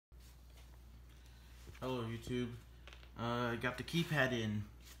Hello YouTube. I got the keypad in.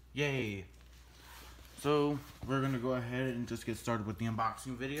 Yay! So we're gonna go ahead and just get started with the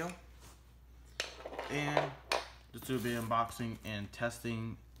unboxing video. And this will be unboxing and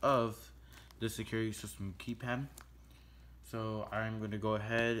testing of the security system keypad. So I'm gonna go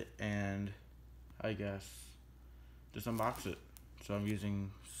ahead and I guess just unbox it. So I'm using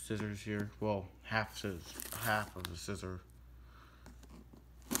scissors here. Well, half of the scissor.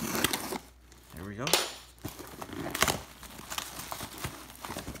 There we go.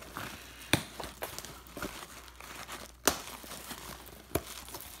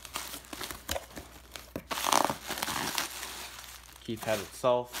 Keypad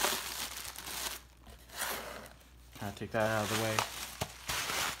itself. Kind of take that out of the way.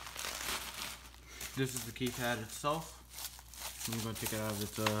 This is the keypad itself. I'm going to take it out of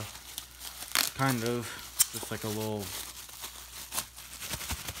its kind of just like a little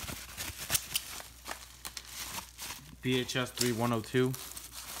BHS 3102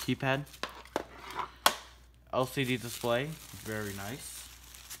 keypad. LCD display, very nice.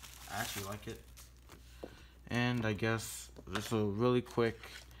 I actually like it. And I guess this is a really quick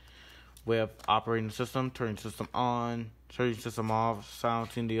way of operating the system: turning the system on, turning the system off,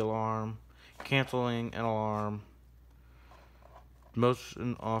 silencing the alarm, canceling an alarm,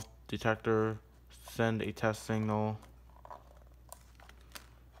 motion off detector, send a test signal.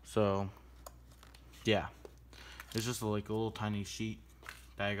 So yeah, it's just like a little tiny sheet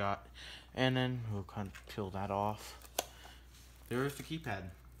that I got, and then we'll kind of peel that off. There's the keypad.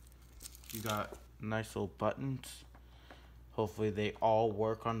 You got nice little buttons. Hopefully they all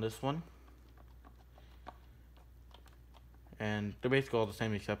work on this one. And they're basically all the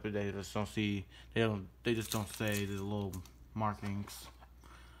same, except that they just don't see, they just don't say the little markings.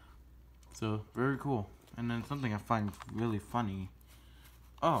 So very cool. And then something I find really funny.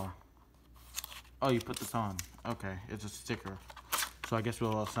 Oh, you put this on. Okay, it's a sticker. So I guess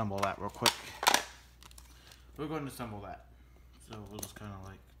we'll assemble that real quick. We're going to assemble that. So we'll just kind of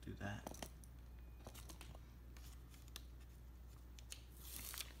like do that.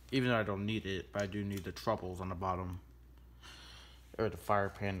 Even though I don't need it, but I do need the troubles on the bottom. Or the fire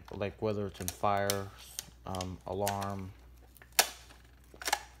pan, like whether it's in fire, alarm.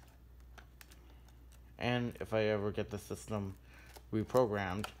 And if I ever get the system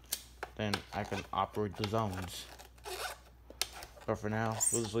reprogrammed, then I can operate the zones. But for now,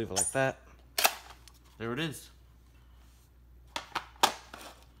 we'll just leave it like that. There it is.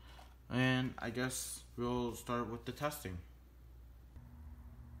 And I guess we'll start with the testing.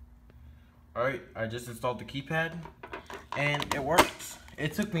 Alright, I just installed the keypad, and it works.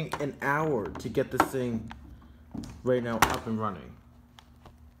 It took me an hour to get this thing right now up and running.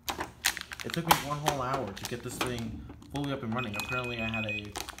 It took me one whole hour to get this thing fully up and running. Apparently I had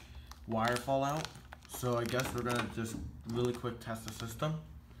a wire fall out, so I guess we're gonna just really quick test the system.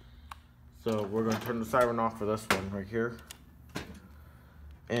 So we're gonna turn the siren off for this one right here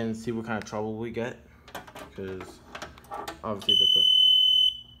and see what kind of trouble we get, because obviously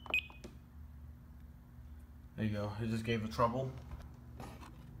there you go, it just gave it trouble.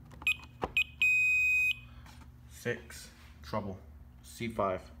 6, trouble,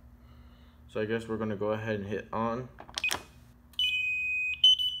 C5. So I guess we're gonna go ahead and hit on.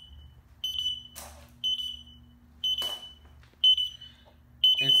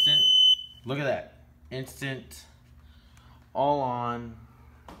 Instant, look at that, instant, all on,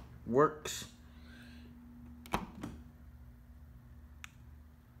 works.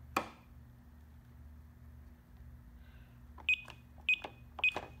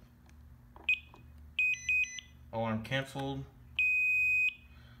 Alarm canceled.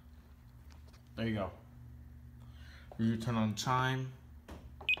 There you go. You turn on chime.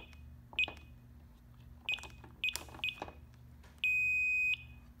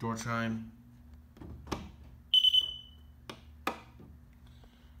 Door chime.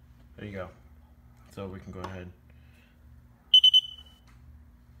 There you go. So we can go ahead.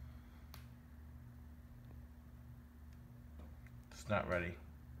 It's not ready.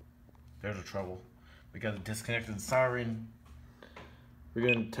 There's a trouble. We got a disconnected siren. We're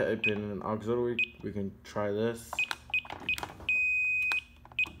gonna type in an auxiliary. We can try this.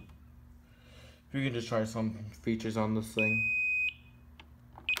 We can just try some features on this thing.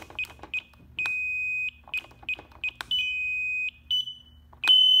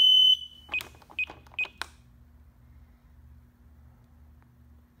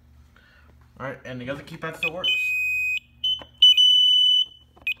 Alright, and the other keypad still works.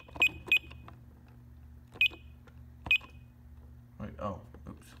 Wait, oh,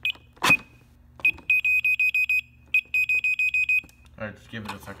 oops. Alright, just give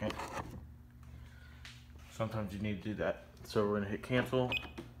it a second. sometimes you need to do that. So we're gonna hit cancel.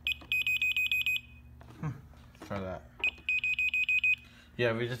 Let's try that.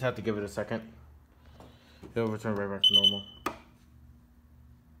 Yeah, we just have to give it a second. It'll return right back to normal.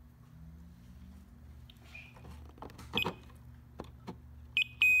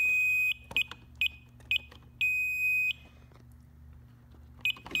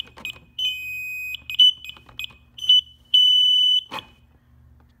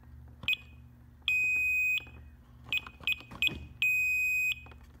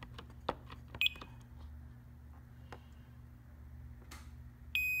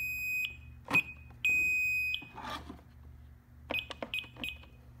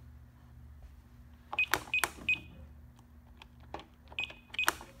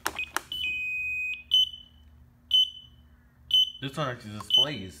 This one actually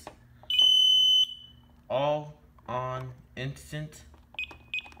displays all on instant.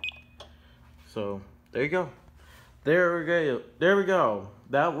 So there you go. There we go. There we go.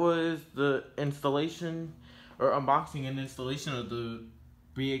 That was the installation or unboxing and installation of the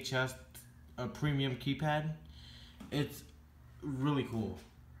BHS premium keypad. It's really cool.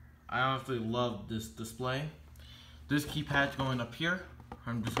 I honestly love this display. This keypad's going up here.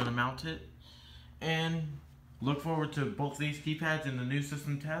 I'm just gonna mount it and look forward to both these keypads in the new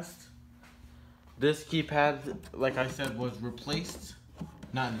system test. This keypad, like I said, was replaced.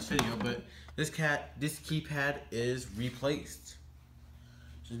 Not in this video, but this keypad is replaced.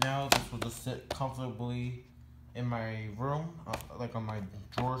 So now this will just sit comfortably in my room, like on my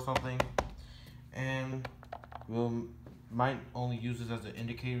drawer or something. And might only use this as an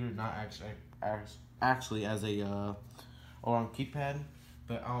indicator, not actually as a alarm keypad.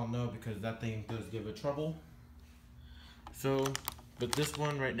 But I don't know because that thing does give it trouble. So, but this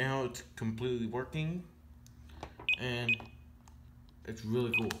one right now, it's completely working, and it's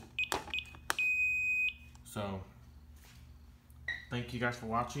really cool. So, thank you guys for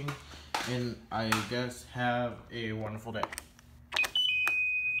watching, and I guess have a wonderful day.